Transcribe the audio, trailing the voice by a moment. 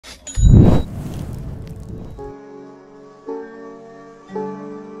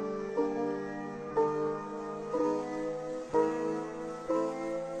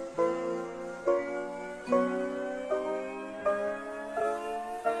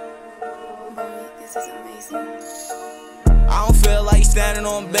This is amazing. I don't feel like standing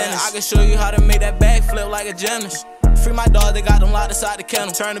on business. I can show you how to make that bag flip like a gymnast. Free my dog, they got them locked inside the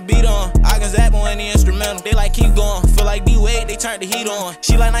kennel. Turn the beat on, I can zap on any instrumental. They like keep going, feel like D-Wade, they turn the heat on.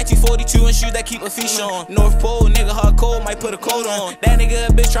 She like 1942 and shoes that keep her feet on. North Pole, nigga hard cold, might put a coat on. That nigga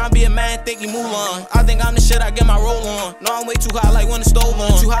a bitch tryna be a man, think he move on. I think I'm the shit, I get my roll on. No, I'm way too hot like when the stove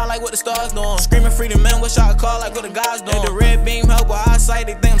on. Too hot like what the stars doing. Screaming freedom, man, wish I could call like what the guys doing. The red beam help with eyesight,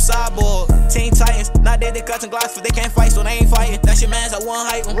 they think I'm cyborg. Teen Titans, not dead, they cutting glass, but they can't fight, so they ain't fighting. That's your mans, I want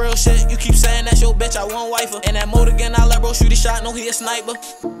hype. Real shit, you keep saying that's your bitch, I want wife her. And that motor again, I let bro shoot a shot, know he a sniper.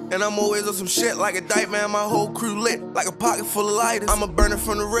 And I'm always on some shit like a dyke, man. My whole crew lit like a pocket full of lighters. I'ma burn it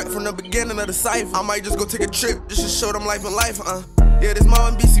from the rip, from the beginning of the cipher. I might just go take a trip just to show them life in life, Yeah, this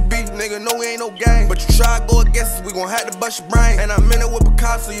my BCB, nigga, no, we ain't no gang. But you try to go against us, we gon' have to bust your brain. And I'm in it with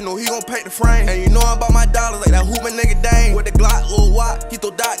Picasso, you know he gon' paint the frame. And you know I'm about my dollars like that hoopin' nigga Dane. With the Glock, Lil Watt, he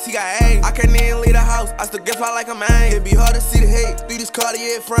throw dots, he got aim. I can't even leave the house, I still get fly like I'm aim. It be hard to see the hate through these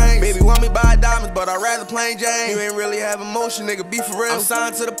Cartier frames. Baby want me buy diamonds, but I'd rather plain Jane. You ain't really have emotion, nigga, be for real. I'm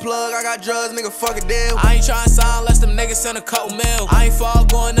signed to the plug, I got drugs, nigga, fuck a deal. I ain't tryna sign unless them niggas send a couple mil. I ain't fall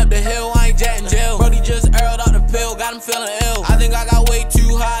going up the hill, I ain't jetting jail. Brody just earled out the pill, got him feeling ill. I think I got way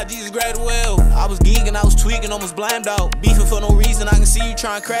too high, Jesus grab the will. I was geeking, I was tweaking, almost blamed out. Beefing for no reason, I can see you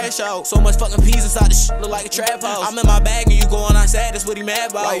trying to crash out. So much fucking peas inside the shit, look like a trap house. I'm in my bag and you going outside, that's what he mad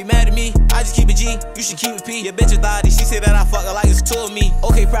about. Why you mad at me? I just keep it G, you should keep it P. Your bitch a thotty, she say that I fuck her like it's two of me.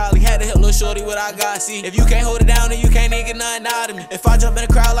 Okay, probably had to hit little shorty what I got, see. If you can't hold it down, then you can't even get nothing out of me. If I jump in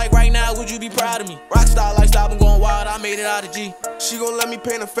the crowd like right now, would you be proud of me? Rockstar lifestyle, I'm going wild, I made it out of G. She gon' let me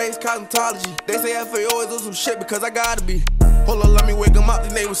paint her face, cosmetology. They say FAO always do some shit because I gotta be. Hold up, let me wake him up,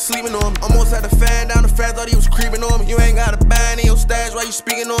 these niggas was sleeping on me. Almost had a fan down, the fans thought he was creeping on me. You ain't got a band in your stash, why you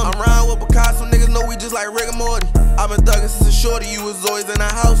speaking on me? I'm round with Picasso, niggas know we just like Rick and Morty. I been thuggin' since a shorty, you was always in the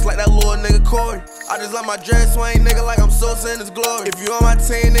house like that little nigga Corey. I just love my dress swing, nigga, like I'm Sosa in his glory. If you on my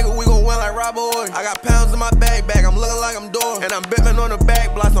team, nigga, we gon' win like Robert Horry. I got pounds in my bag, I'm looking like I'm Dory. And I'm bippin' on the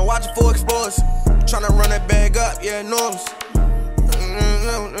back blocks, I'm watching for explorers. Tryna run that bag up, yeah, enormous.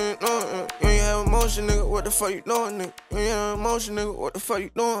 You ain't have emotion, nigga, what the fuck you doing, nigga? You ain't have emotion, nigga, what the fuck you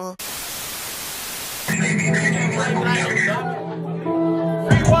doing,